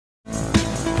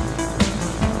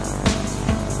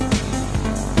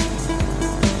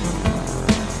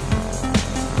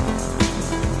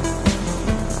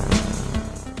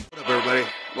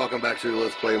to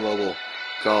Let's Play Mobile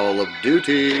Call of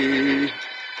Duty.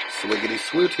 Swiggity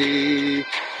swooty.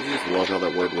 I just love how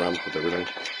that word rhymes with everything.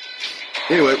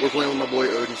 Anyway, we're playing with my boy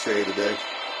Odin today.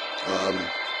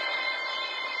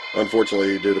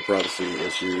 Unfortunately, due to privacy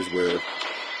issues with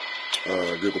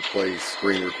Google Play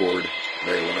screen record,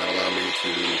 they will not allow me to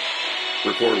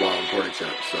record while in party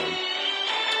chat. So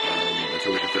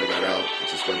until we can figure that out,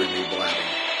 it's just going to be me blabbing.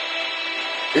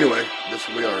 Anyway, this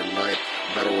will be our 9th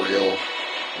Battle Royale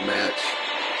match,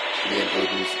 me and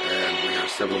Odin's, and we are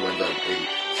 7 wins out of 8,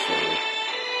 so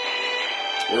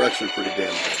we're actually pretty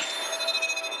damn good.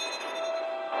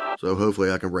 So hopefully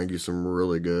I can bring you some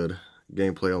really good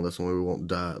gameplay on this one. We won't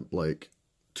die like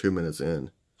 2 minutes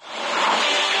in. This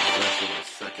is actually my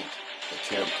second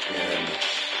attempt in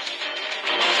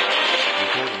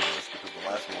recording this, because the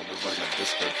last one everybody got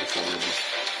discoed for some reason.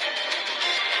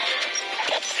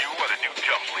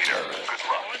 Leader. Right. Good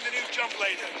luck. I'm the new jump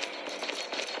leader.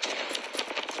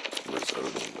 Where's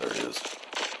Odin? There he is.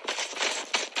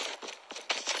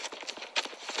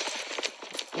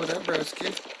 What up, Brasky?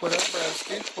 What up,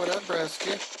 Brasky? What up,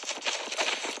 Brasky?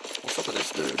 What's up with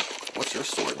this dude? What's your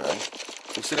story, man?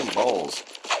 You see them balls?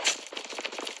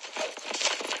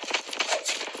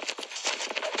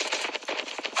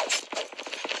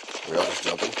 We all just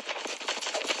jumping?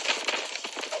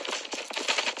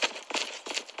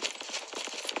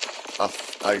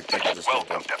 I think I just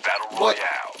welcome to Battle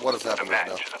Royale. What is happening right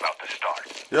now? The match is about to start.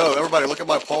 Yo, everybody, look at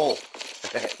my pole.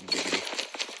 Giggity.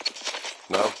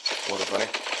 No? Wasn't funny?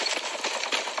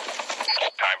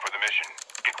 Time for the mission.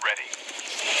 Get ready.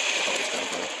 Oh, it's kind of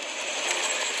funny.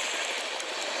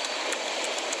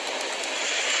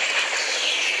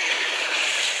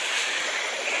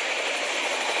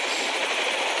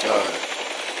 Alright.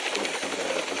 Where are we coming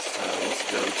at this time? Let's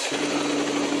go to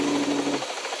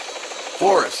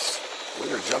Forest. We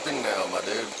are jumping now, my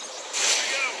dude.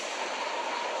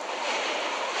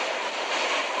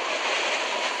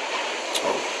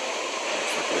 Oh,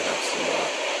 looks like we have some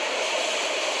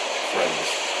friends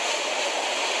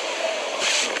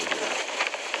over here.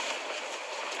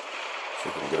 See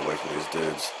if we can get away from these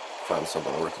dudes. Find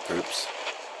something worth the poops.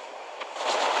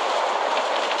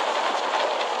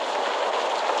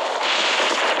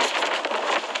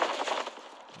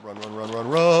 Run, run, run, run,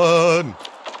 run!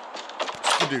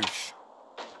 Skadoosh.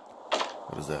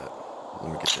 What is that? Let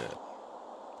me get that.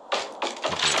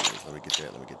 Let me get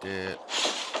that. Let me get that.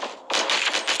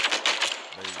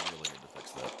 They really need to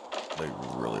fix that. They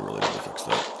really, really need to fix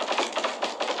that.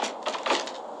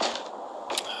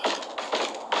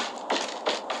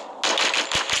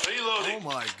 Reloading. Oh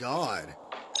my god.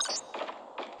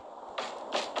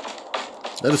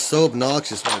 That is so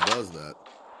obnoxious when it does that.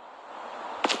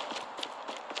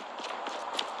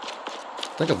 I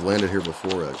think I've landed here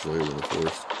before, actually, over the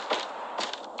forest.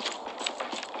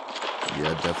 Yeah,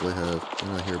 I definitely have.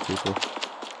 I hear people.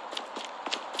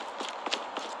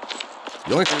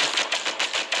 Yoink!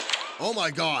 Oh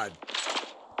my god!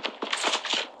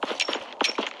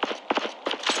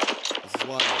 This is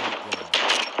why I hate guns.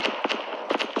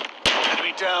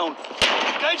 Enemy down.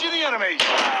 Engaging the enemy.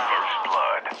 First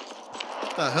blood.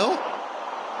 What the hell?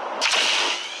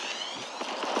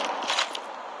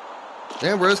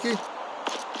 Damn, Brisky.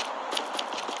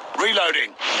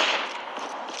 Reloading.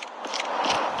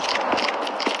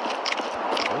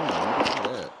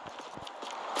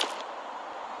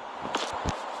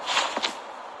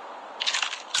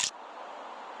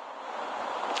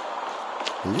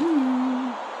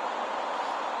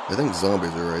 I think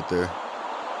zombies are right there. I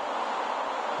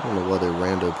don't know why they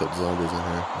rando put zombies in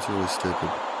here. It's really stupid.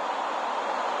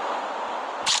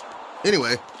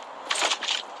 Anyway.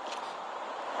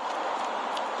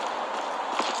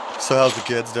 So how's the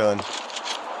kids doing?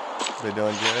 They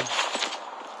doing good?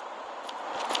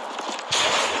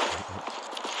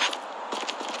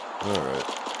 Alright.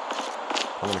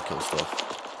 I'm gonna kill stuff.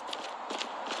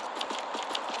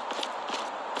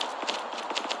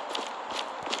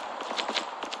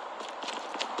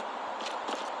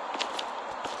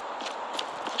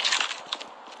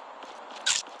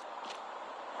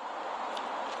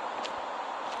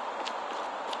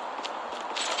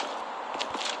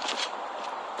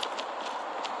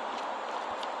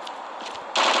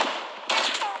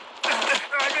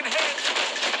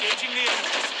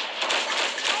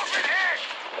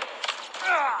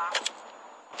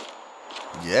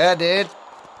 Yeah, dude.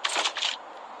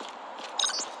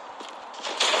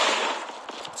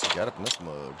 What's he got up in this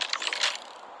mug?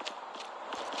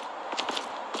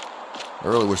 I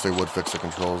really wish they would fix the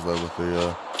controls though with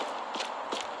the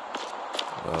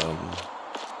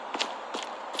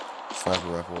sniper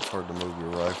rifle. It's hard to move your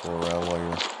rifle around while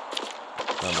you're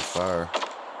trying to fire.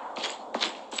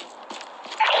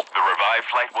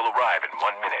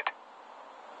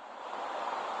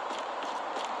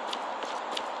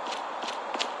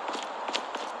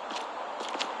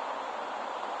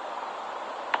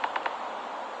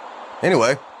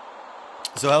 Anyway,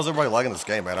 so how's everybody liking this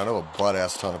game, man? I know a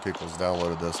butt-ass ton of people has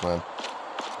downloaded this, man.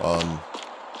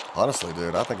 Honestly,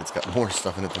 dude, I think it's got more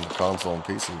stuff in it than the console and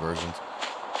PC versions.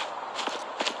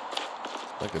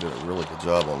 I think they did a really good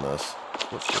job on this.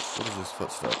 What is these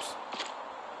footsteps?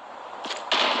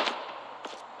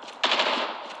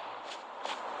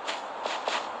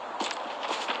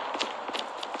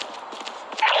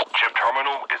 Chip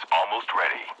terminal is almost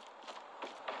ready.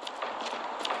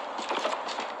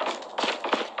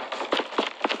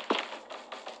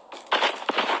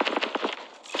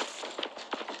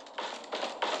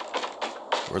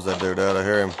 Where's that dude at? I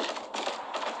hear him.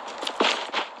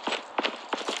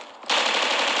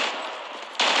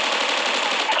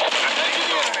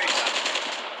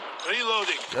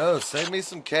 Reloading. Yo, save me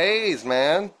some K's,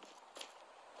 man.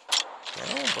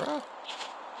 Damn, bro.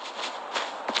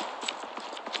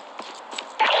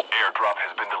 Airdrop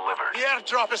has been delivered. The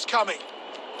airdrop is coming.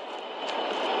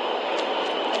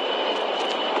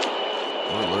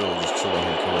 We're literally just chilling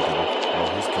here killing people. Oh,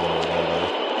 he's killing everybody, buddy.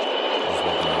 He's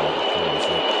walking around like a fool and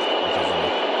shit.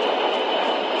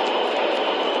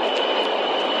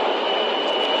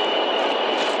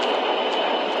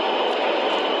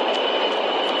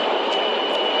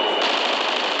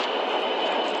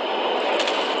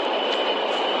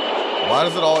 Why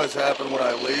does it always happen when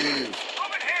I leave?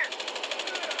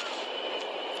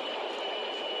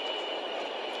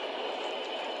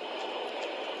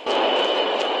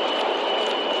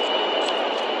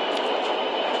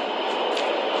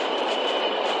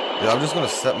 Yeah, I'm just gonna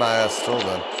set my ass still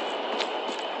then.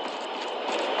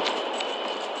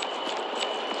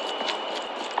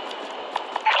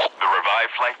 The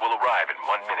revived flight will arrive in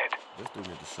 1 minute. This dude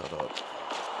needs to shut up.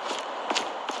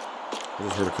 I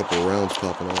just heard a couple of rounds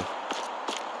popping off.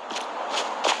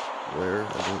 Where? I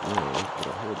don't know, but I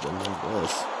heard them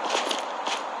nonetheless.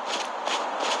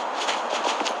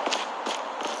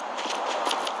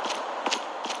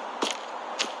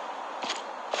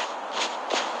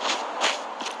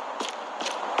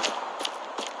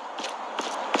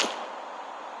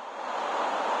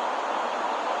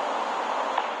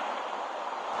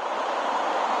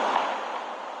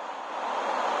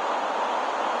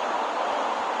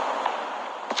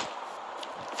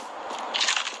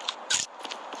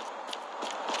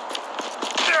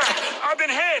 I've been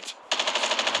hit!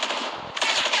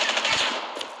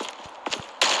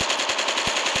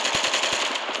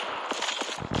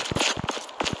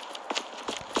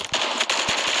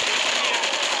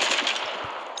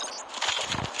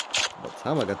 What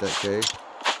time I got that K?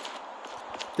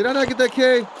 Did I not get that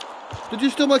K? Did you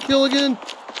steal my kill again?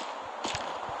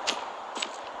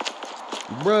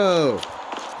 Bro.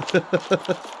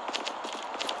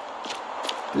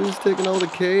 Dude's taking all the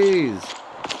K's.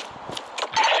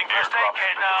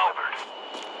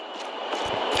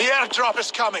 The airdrop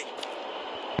is coming.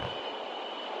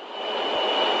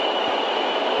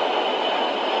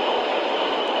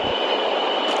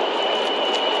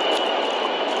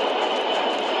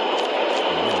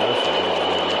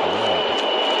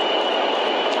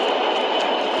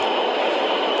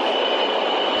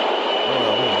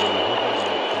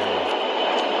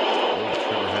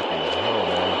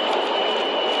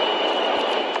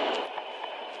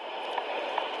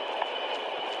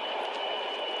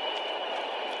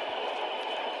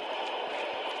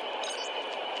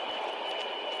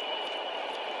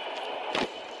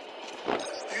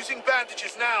 Using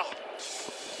bandages now.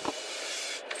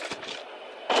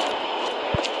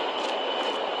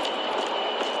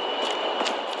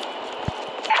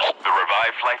 The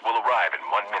revived flight will arrive in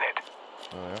 1 minute.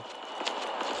 Oh, yeah?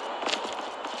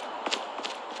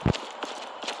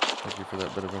 Thank you for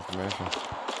that bit of information.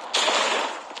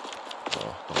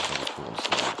 Oh, that was really cool and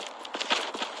slow.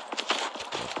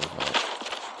 That's what not.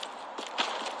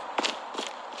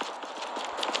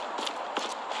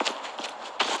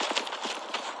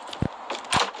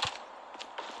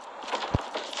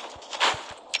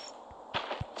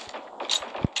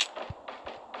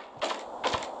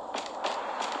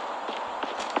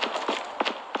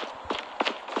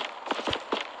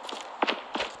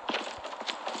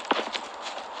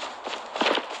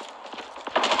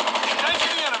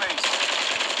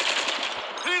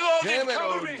 Damn it,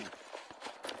 Odin!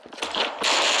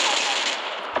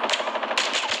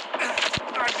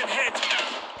 I've been hit.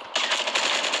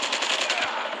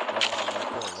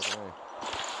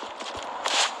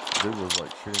 Dude was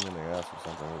like shooting in the ass or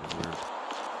something. It was weird.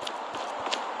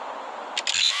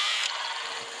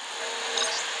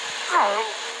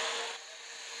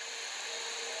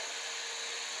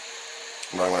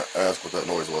 I'm not gonna ask what that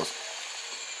noise was.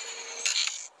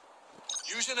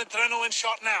 Use an adrenaline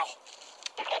shot now.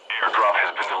 Airdrop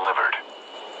has been delivered.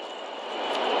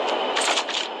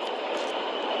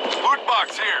 Loot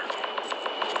box here.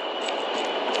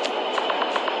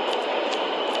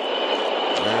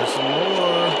 There's some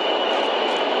more.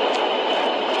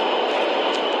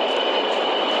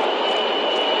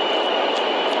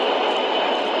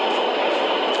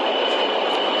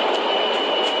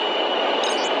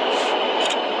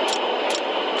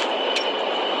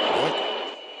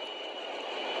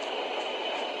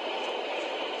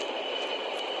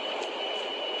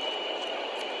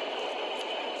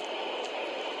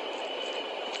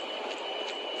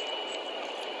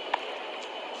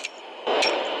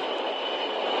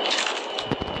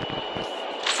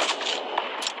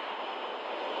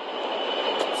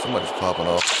 Somebody's popping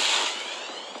off.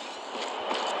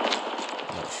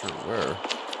 Not sure where.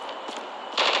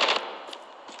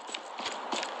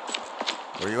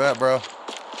 Where you at, bro?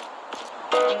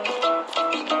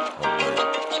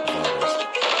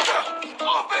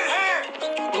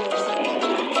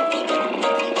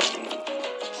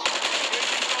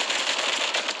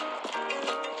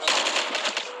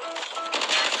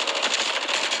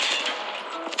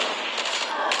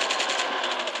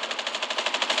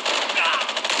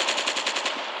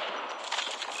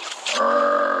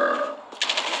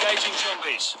 Engaging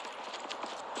zombies.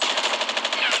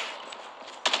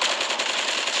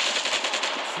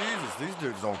 Jesus, these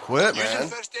dudes don't quit, Using man.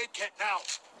 first aid kit now.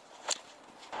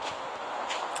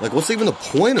 Like, what's even the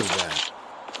point of that?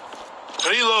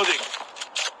 Reloading.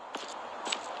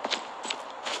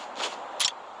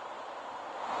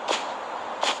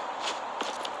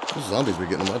 Those zombies be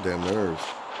getting on my damn nerves.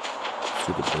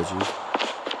 Stupid bitches.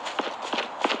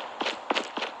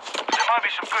 There might be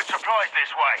some good supplies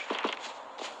this way.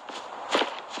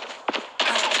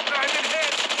 I'm in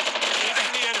head.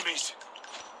 Engaging the enemies.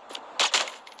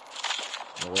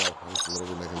 Oh well, he's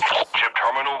literally making Chip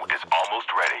terminal is almost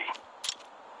ready.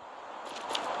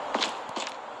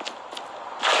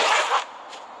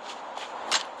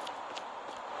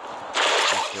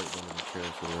 don't even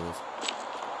care for those.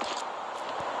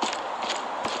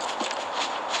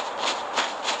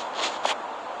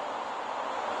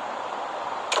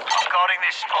 Guarding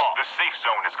this spot. The safe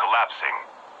zone is collapsing.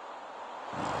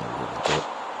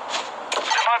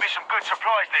 There might be some good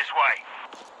supplies this way.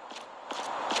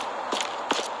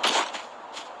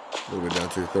 What are we down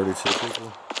to? 32 people?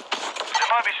 There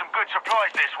might be some good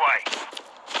supplies this way.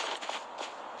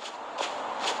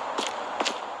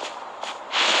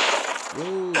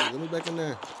 Whoa, let me back in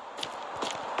there.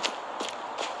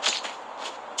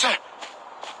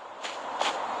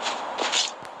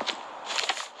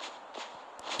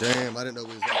 Damn, I didn't know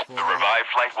we was that far. The revived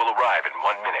flight will arrive in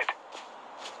 1 minute.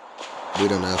 We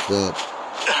done effed up.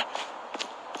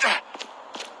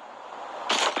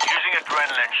 Using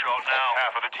adrenaline shot now.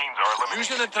 Half of the teams are eliminated.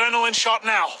 Using adrenaline shot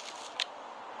now.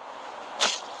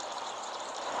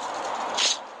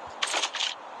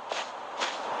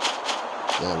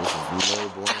 Yeah, this is no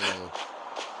bueno.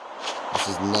 This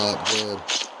is not good.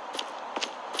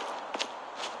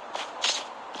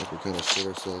 I think we kind of shit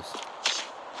ourselves.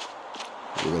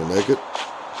 We're gonna make it.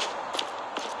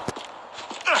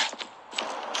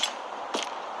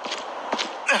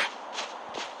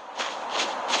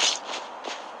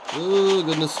 Oh,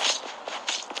 goodness.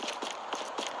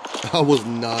 I was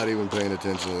not even paying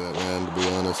attention to that, man, to be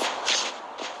honest.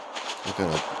 I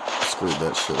kind of screwed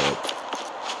that shit up.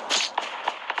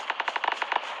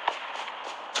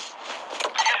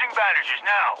 Using bandages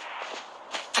now.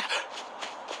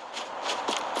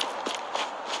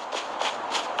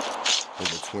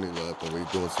 There's 20 left, and we're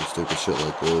doing some stupid shit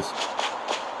like this.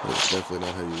 That's definitely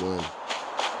not how you win.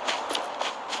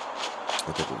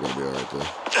 I think we're gonna be alright though.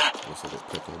 Unless I get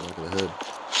picked in the back of the head.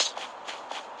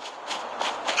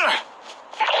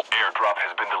 Airdrop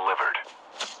has been delivered.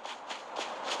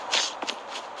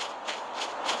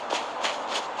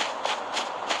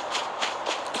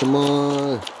 Come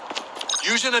on.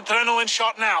 Using adrenaline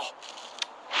shot now.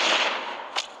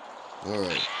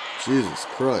 Alright. Jesus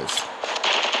Christ.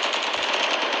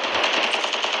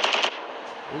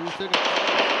 What are you taking?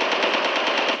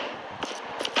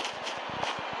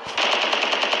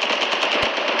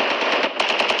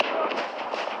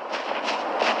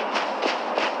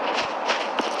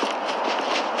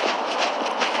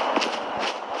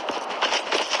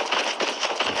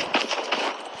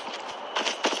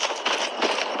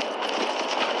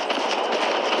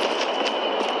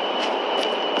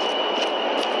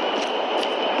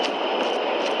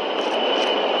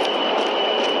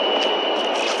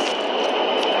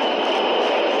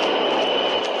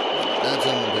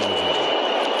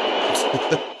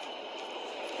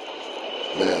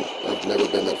 Man, I've never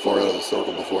been that far out of the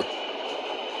circle before.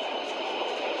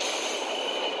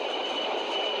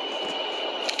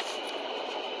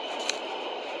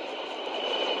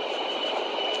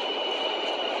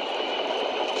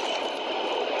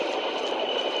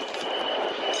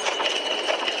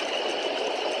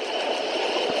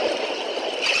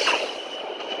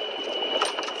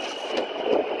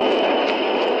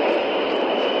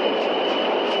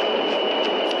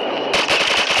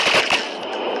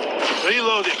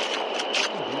 Reloading.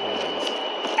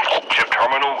 Chip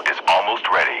terminal is almost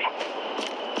ready.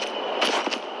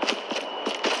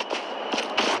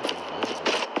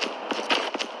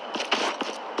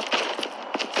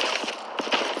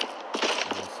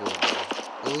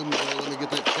 Let me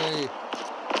get that K.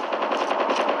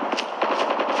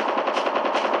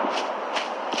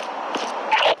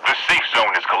 The safe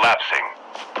zone is collapsing.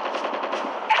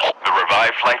 The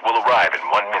revived flight will arrive in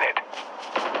 1 minute.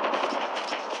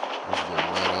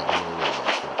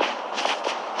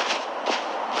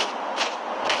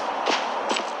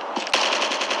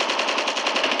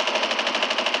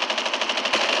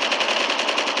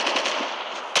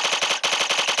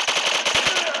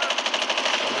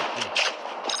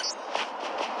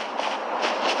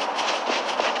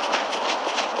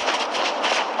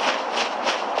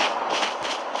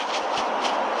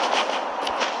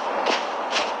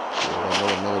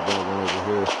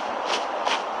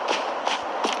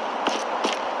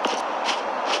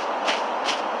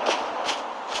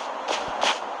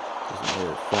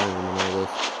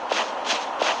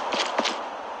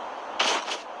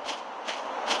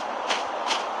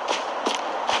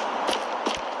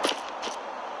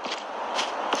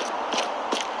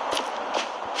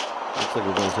 Looks like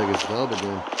we're going to take his dub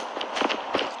again.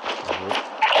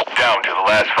 Down to the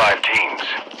last 5 teams.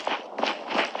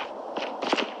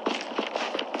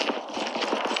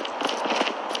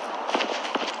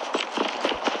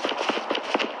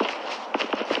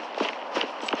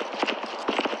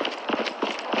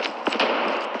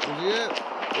 Where's he at?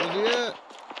 Where's he at?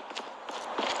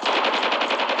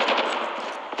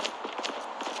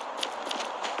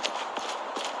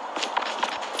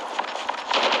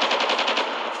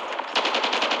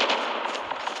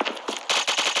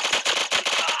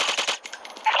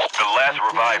 The last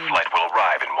revived flight will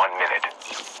arrive in 1 minute.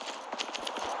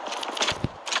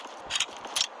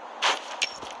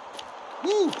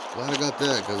 Woo! Glad I got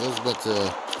that, because I was about to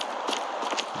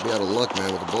be out of luck,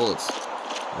 man, with the bullets.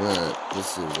 Alright, let's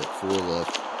see, we got 4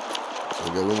 left. So we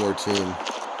got one more team.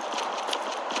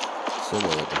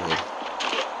 Somewhere up in here.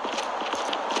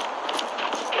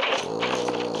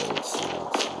 Let's see.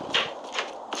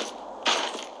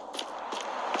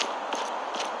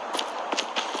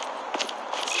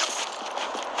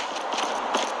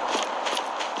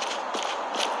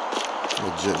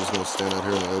 Legit just gonna stand out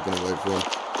here in the open and wait for him.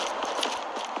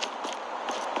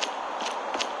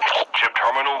 Chip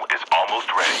terminal is almost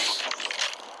ready.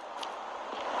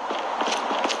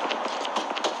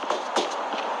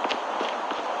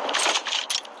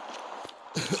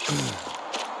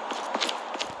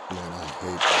 Man, I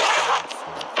hate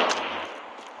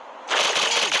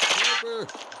that.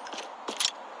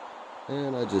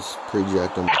 And I just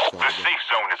pre-jacked him. The safe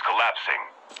zone is collapsing.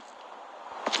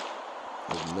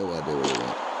 I have no idea where they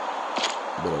went.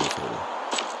 But I was hurting.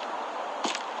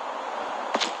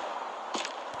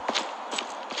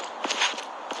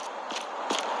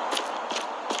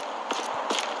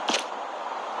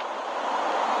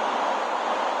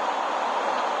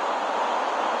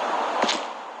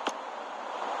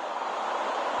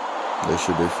 They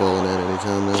should be falling in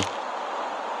anytime now.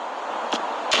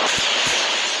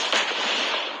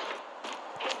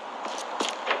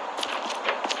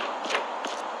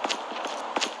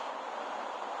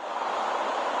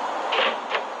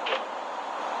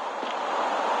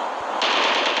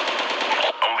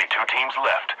 Only 2 teams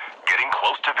left, getting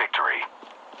close to victory.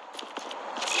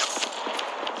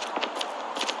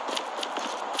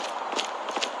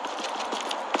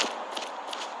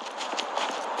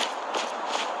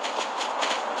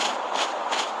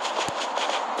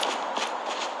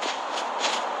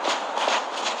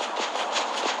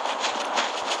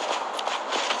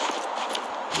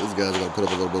 These guys are going to put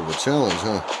up a little bit of a challenge,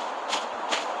 huh?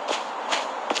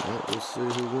 Well, we'll see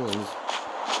who wins.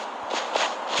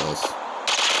 Us.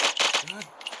 God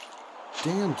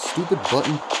damn, stupid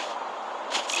button.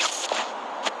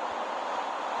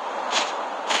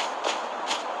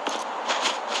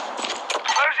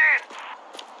 Close in.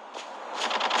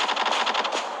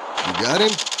 You got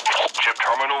him? Chip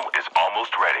terminal is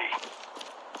almost ready.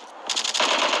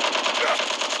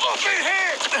 Look in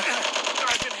here.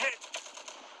 I've been hit.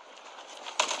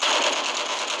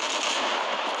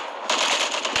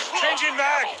 Changing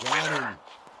back. Got him.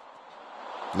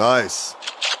 Nice.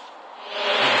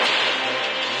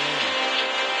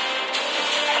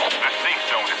 The safe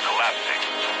zone is collapsing.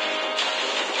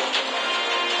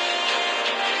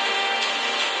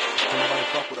 Can nobody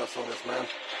fuck with us on this, man?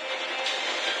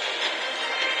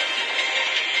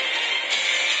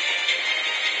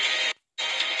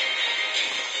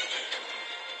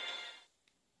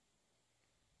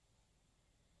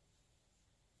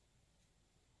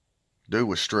 Dude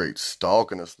was straight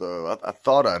stalking us, though. I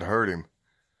thought I'd heard him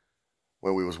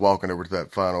when we was walking over to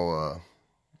that final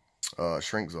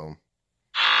shrink zone.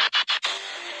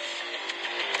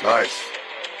 Nice.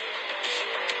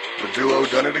 The duo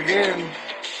done it again.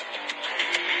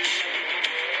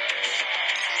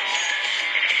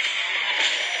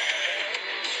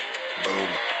 Boom.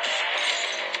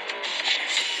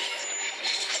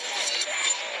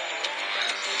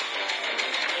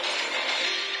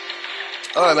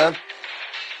 Alright, man.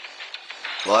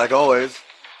 Like always,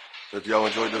 if y'all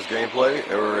enjoyed this gameplay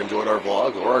or enjoyed our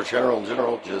vlog or our channel in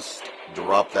general, just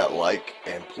drop that like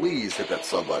and please hit that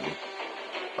sub button.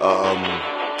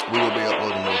 We will be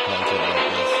uploading more content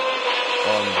like this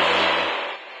on the daily.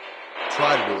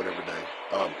 Try to do it every day.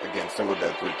 Again, single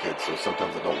dad, 3 kids, so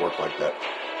sometimes it don't work like that.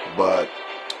 But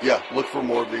yeah, look for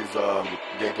more of these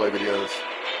gameplay videos,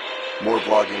 more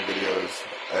vlogging videos,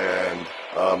 and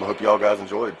I hope y'all guys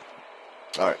enjoyed.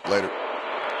 Alright, later.